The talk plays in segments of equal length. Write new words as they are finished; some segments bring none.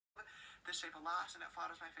this shape a lot, and it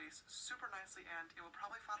flatters my face super nicely, and it will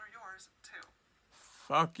probably flatter yours too.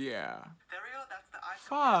 Fuck yeah. There we go, that's the eye.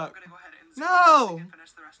 Fuck. I'm gonna go ahead and No!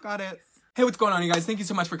 finish the rest Got of the it. face. Hey, what's going on, you guys? Thank you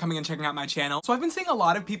so much for coming and checking out my channel. So I've been seeing a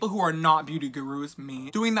lot of people who are not beauty gurus, me,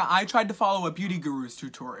 doing the I tried to follow a beauty guru's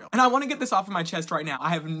tutorial. And I want to get this off of my chest right now.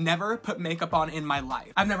 I have never put makeup on in my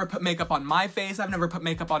life. I've never put makeup on my face. I've never put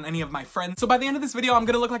makeup on any of my friends. So by the end of this video, I'm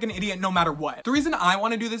gonna look like an idiot no matter what. The reason I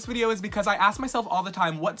want to do this video is because I ask myself all the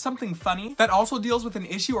time, what's something funny that also deals with an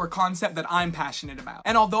issue or concept that I'm passionate about?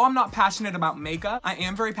 And although I'm not passionate about makeup, I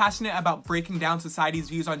am very passionate about breaking down society's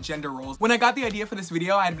views on gender roles. When I got the idea for this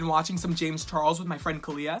video, I had been watching some James Charles with my friend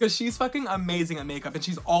Kalia, because she's fucking amazing at makeup and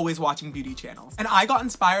she's always watching beauty channels. And I got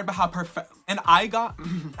inspired by how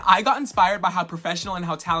inspired by how professional and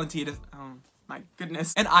how talented it is. My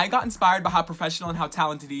goodness. And I got inspired by how professional and how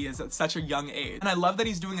talented he is at such a young age. And I love that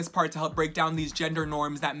he's doing his part to help break down these gender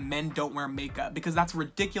norms that men don't wear makeup, because that's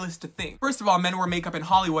ridiculous to think. First of all, men wear makeup in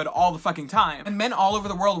Hollywood all the fucking time, and men all over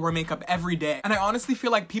the world wear makeup every day. And I honestly feel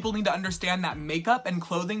like people need to understand that makeup and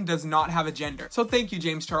clothing does not have a gender. So thank you,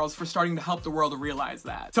 James Charles, for starting to help the world realize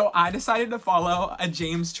that. So I decided to follow a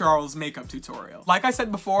James Charles makeup tutorial. Like I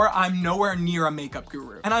said before, I'm nowhere near a makeup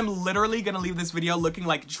guru, and I'm literally gonna leave this video looking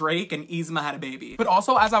like Drake and Yzma had a baby. But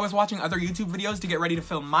also, as I was watching other YouTube videos to get ready to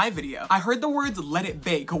film my video, I heard the words "let it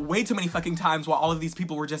bake" way too many fucking times while all of these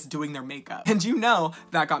people were just doing their makeup. And you know,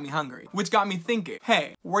 that got me hungry, which got me thinking,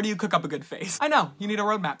 hey, where do you cook up a good face? I know, you need a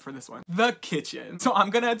roadmap for this one. The kitchen. So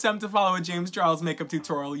I'm gonna attempt to follow a James Charles makeup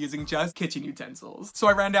tutorial using just kitchen utensils. So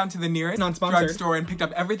I ran down to the nearest drugstore and picked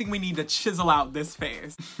up everything we need to chisel out this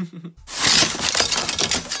face.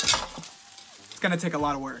 Gonna take a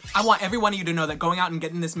lot of work. I want every one of you to know that going out and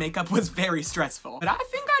getting this makeup was very stressful, but I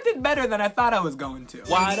think I did better than I thought I was going to.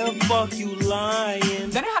 Why the fuck you lying?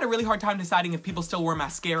 Then I had a really hard time deciding if people still wear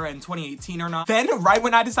mascara in 2018 or not. Then, right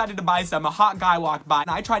when I decided to buy some, a hot guy walked by and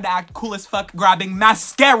I tried to act cool as fuck grabbing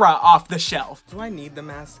mascara off the shelf. Do I need the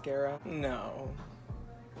mascara? No.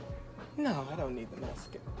 No, I don't need the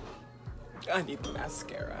mascara. I need the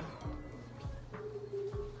mascara.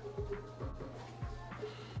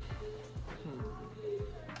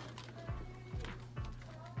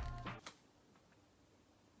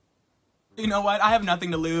 You know what? I have nothing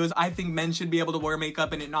to lose. I think men should be able to wear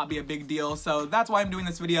makeup and it not be a big deal. So that's why I'm doing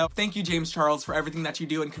this video. Thank you, James Charles, for everything that you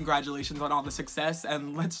do, and congratulations on all the success.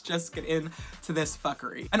 And let's just get into this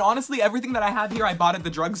fuckery. And honestly, everything that I have here, I bought at the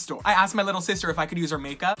drugstore. I asked my little sister if I could use her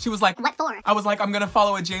makeup. She was like, "What for?" I was like, "I'm gonna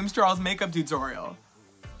follow a James Charles makeup tutorial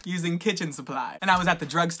using kitchen supply." And I was at the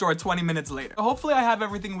drugstore 20 minutes later. Hopefully I have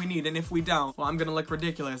everything we need, and if we don't, well, I'm gonna look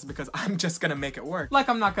ridiculous because I'm just gonna make it work. Like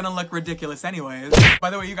I'm not gonna look ridiculous anyways. By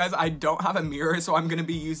the way, you guys, I don't have a mirror, so I'm gonna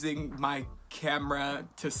be using my camera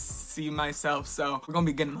to see myself, so we're gonna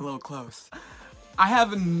be getting a little close. I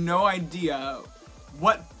have no idea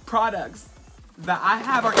what products that I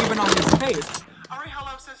have are even on this face. Alright,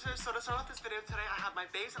 hello sisters. So to start off this video today, I have my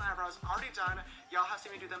base and eyebrows already done. Y'all have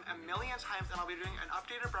seen me do them a million times, and I'll be doing an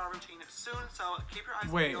updated brow routine soon, so keep your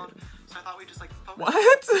eyes peeled. So I thought we'd just like focus.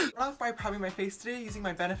 What? Start off by priming my face today using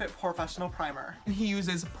my Benefit Professional Primer. He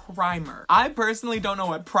uses primer. I personally don't know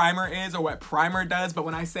what primer is or what primer does, but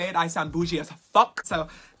when I say it, I sound bougie as fuck. So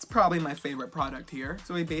it's probably my favorite product here.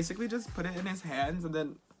 So he basically just put it in his hands and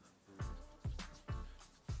then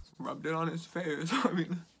rubbed it on his face. I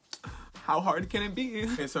mean, how hard can it be?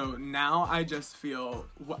 Okay, so now I just feel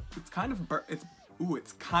it's kind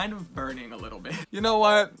of burning a little bit. You know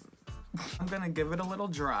what? I'm gonna give it a little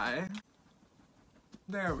dry.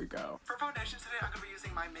 There we go. For foundation today, I'm gonna be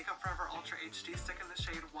using my Makeup Forever Ultra HD stick in the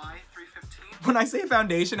shade Y315. When I say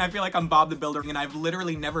foundation, I feel like I'm Bob the Builder, and I've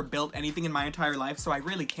literally never built anything in my entire life, so I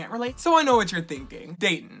really can't relate. So I know what you're thinking.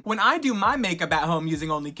 Dayton, when I do my makeup at home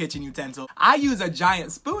using only kitchen utensils, I use a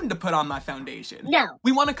giant spoon to put on my foundation. No.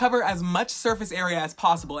 We want to cover as much surface area as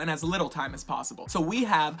possible and as little time as possible. So we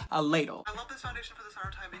have a ladle. I love this foundation for the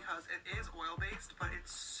summertime because it is oil-based, but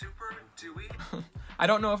it's super dewy. I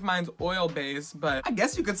don't know if mine's oil-based, but I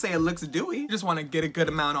guess you could say it looks dewy. You just want to get a good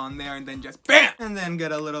amount on there and then just BAM! And then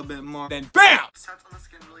get a little bit more, then BAM! Sets on the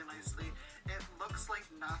skin really nicely. It looks like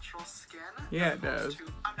natural skin. Yeah, it does.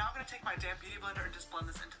 I'm now going to take my damp beauty blender and just blend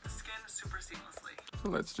this into the skin super seamlessly. So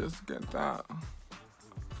let's just get that.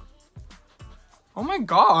 Oh my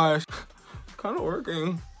gosh. Kind of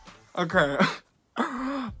working. Okay.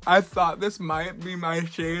 I thought this might be my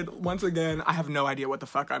shade. Once again, I have no idea what the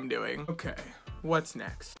fuck I'm doing. Okay. What's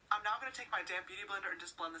next? I'm now going to take my my damp beauty blender and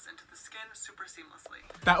just blend this into the skin super seamlessly.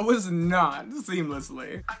 That was not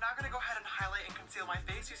seamlessly. I'm now gonna go ahead and highlight and conceal my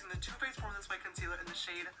face using the Too Faced Performance White Concealer in the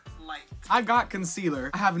shade Light. I got concealer.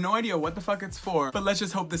 I have no idea what the fuck it's for, but let's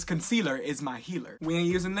just hope this concealer is my healer. We ain't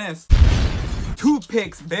using this.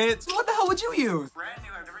 Toothpicks, bitch. What the hell would you use? Brand new,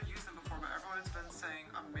 I've never used them before, but everyone's been saying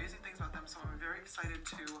amazing things about them, so I'm very excited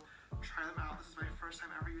to try them out. This is my first time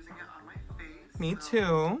ever using it on my face. Me so,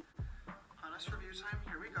 too. Honest review time,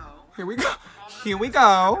 here we go. Here we go. Here we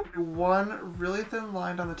go. One really thin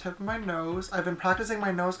line on the tip of my nose. I've been practicing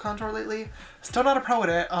my nose contour lately. Still not a pro at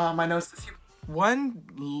it. My nose is huge. One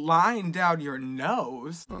line down your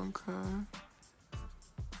nose? Okay.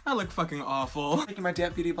 I look fucking awful. Taking my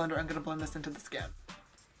damp beauty blender, I'm gonna blend this into the skin.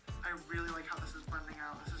 I really like how this is blending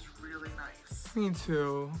out. This is really nice. Me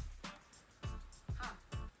too.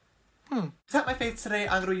 To set my face today,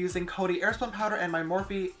 I'm gonna be using Coty Airspun Powder and my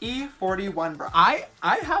Morphe E41 brush. I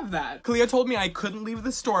have that. Clea told me I couldn't leave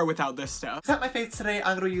the store without this stuff. To set my face today,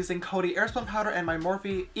 I'm gonna be using Coty Airspun Powder and my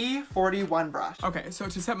Morphe E41 brush. Okay, so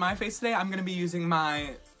to set my face today, I'm gonna be using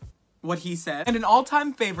my... what he said, and an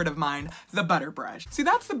all-time favorite of mine, the butter brush. See,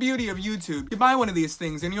 that's the beauty of YouTube. You buy one of these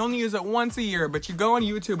things and you only use it once a year, but you go on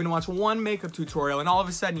YouTube and watch one makeup tutorial and all of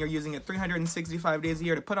a sudden you're using it 365 days a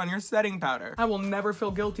year to put on your setting powder. I will never feel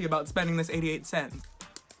guilty about spending this 88 cents.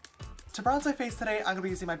 To bronze my face today, I'm gonna be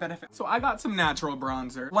using my Benefit. So I got some natural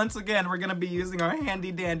bronzer. Once again, we're gonna be using our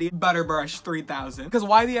handy dandy Butter Brush 3000. Because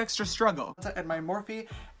why the extra struggle? And my Morphe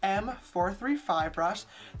M435 brush.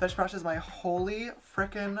 This brush is my holy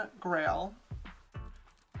frickin' grail.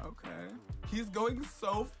 Okay. He's going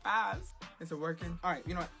so fast. Is it working? All right,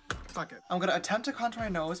 you know what? Fuck it. I'm gonna attempt to contour my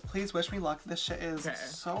nose. Please wish me luck. This shit is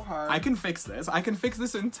so hard. I can fix this. I can fix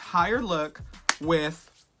this entire look with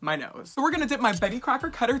my nose. So we're gonna dip my Betty Crocker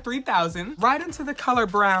Cutter 3000 right into the color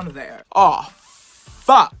brown there. Oh,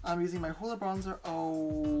 fuck. I'm using my Hoola bronzer.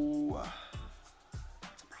 Oh,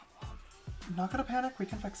 that's a problem. I'm not gonna panic. We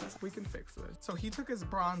can fix this. We can fix this. So he took his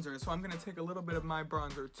bronzer, so I'm gonna take a little bit of my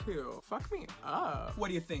bronzer too. Fuck me up. What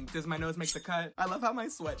do you think? Does my nose make the cut? I love how my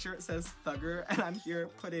sweatshirt says Thugger, and I'm here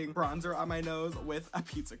putting bronzer on my nose with a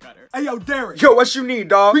pizza cutter. Hey, yo, Derek. Yo, what you need,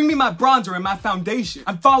 dog? Bring me my bronzer and my foundation.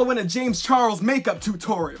 I'm following a James Charles makeup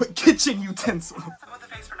tutorial with kitchen utensils. I'm with the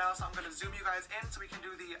face for now, so I'm gonna zoom you guys in so we can do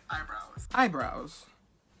the eyebrows. Eyebrows.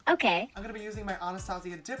 Okay. I'm gonna be using my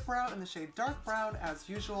Anastasia Dip Brow in the shade Dark Brown as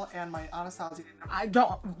usual, and my Anastasia... I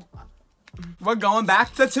don't... We're going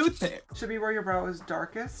back to toothpick. Should be where your brow is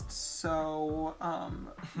darkest, so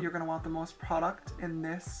you're gonna want the most product in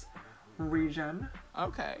this region.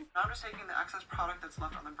 Okay. Now I'm just taking the excess product that's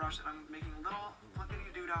left on the brush and I'm making little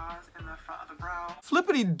flippity-doo-dahs in the front of the brow.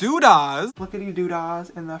 Flippity-doo-dahs?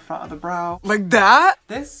 Flippity-doo-dahs in the front of the brow. Like that?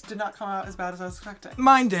 This did not come out as bad as I was expecting.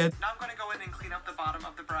 Mine did. Now I'm going to go in and clean up the bottom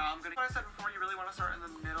of the brow. Like I said before, you really want to start in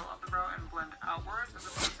the middle of the brow and blend outwards as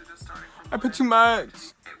opposed to just starting from I put too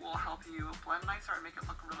much. It will help you blend nicer and make it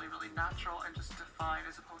look really, really natural and just defined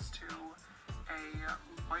as opposed to a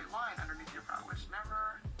white line underneath your brow, which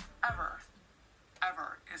never, ever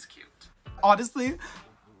is cute. Honestly,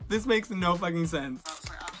 this makes no fucking sense.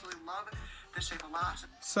 So I absolutely love this shape of lash.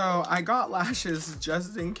 So I got lashes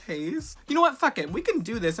just in case. You know what? Fuck it. We can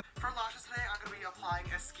do this. For lashes today, I'm going to be applying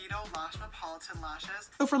Esquito Lash Napolitan lashes.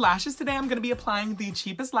 So for lashes today, I'm going to be applying the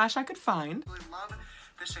cheapest lash I could find. I really love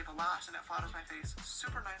this shape of lash and it flatters my face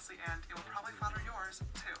super nicely and it will probably flatter yours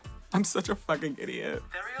too. I'm such a fucking idiot.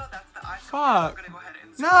 There we go. That's the eye. Fuck. I'm going to go ahead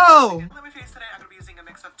and No! on my face today, I'm going to be using a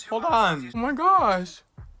mix of two. Hold on. Oh my gosh.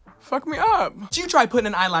 Fuck me up. You try putting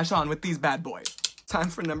an eyelash on with these bad boys. Time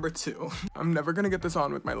for number 2. I'm never gonna get this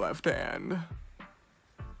on with my left hand.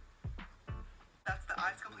 That's the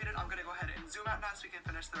eyes completed. I'm gonna go ahead and zoom out now so we can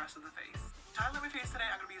finish the rest of the face. To highlight my face today,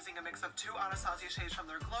 I'm gonna be using a mix of 2 Anastasia shades from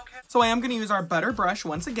their Glow Kit. So I am gonna use our butter brush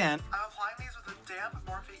once again. I'm applying these with a damp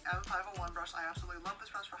Morphe M501 brush. I absolutely love this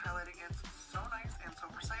brush for highlighting. It's so nice and so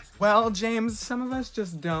precise. Well, James, some of us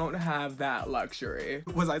just don't have that luxury.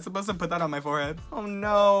 Was I supposed to put that on my forehead? Oh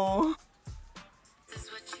no.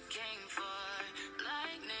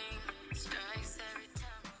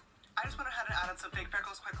 I just went ahead and added some fake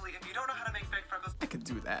freckles quickly. If you don't know how to make fake freckles, I could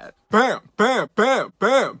do that. Bam, bam, bam,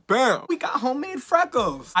 bam, bam. We got homemade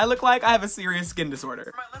freckles. I look like I have a serious skin disorder.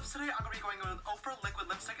 For my lips today, I'm gonna be going with Ofra Liquid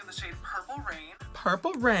Lipstick in the shade Purple Rain.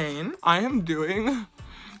 Purple Rain. I am doing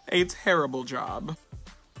a terrible job.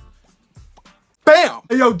 Bam!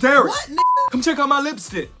 Hey, yo, Derek! What, come check out my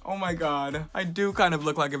lipstick. Oh my god. I do kind of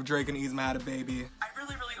look like if Drake and Ease had a baby. I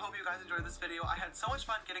really, really hope you guys enjoyed this video. I had so much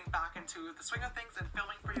fun getting back into the swing of things and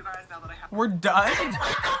filming for you guys now that I have— We're done?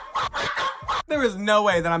 There is no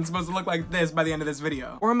way that I'm supposed to look like this by the end of this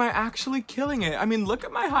video. Or am I actually killing it? I mean, look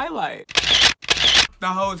at my highlight. The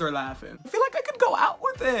hoes are laughing. I feel like I could go out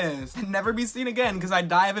with this and never be seen again because I'd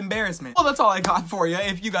die of embarrassment. Well, that's all I got for you.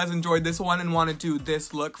 If you guys enjoyed this one and wanted to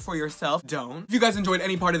this look for yourself, don't. If you guys enjoyed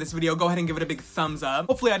any part of this video, go ahead and give it a big thumbs up.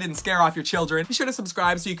 Hopefully I didn't scare off your children. Be sure to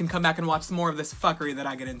subscribe so you can come back and watch some more of this fuckery that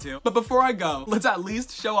I get into. But before I go, let's at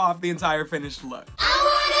least show off the entire finished look.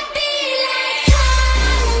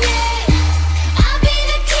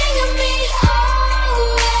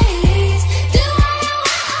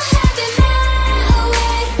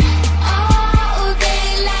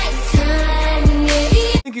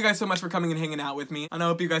 Thank you guys so much for coming and hanging out with me, and I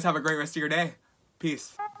hope you guys have a great rest of your day.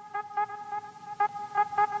 Peace.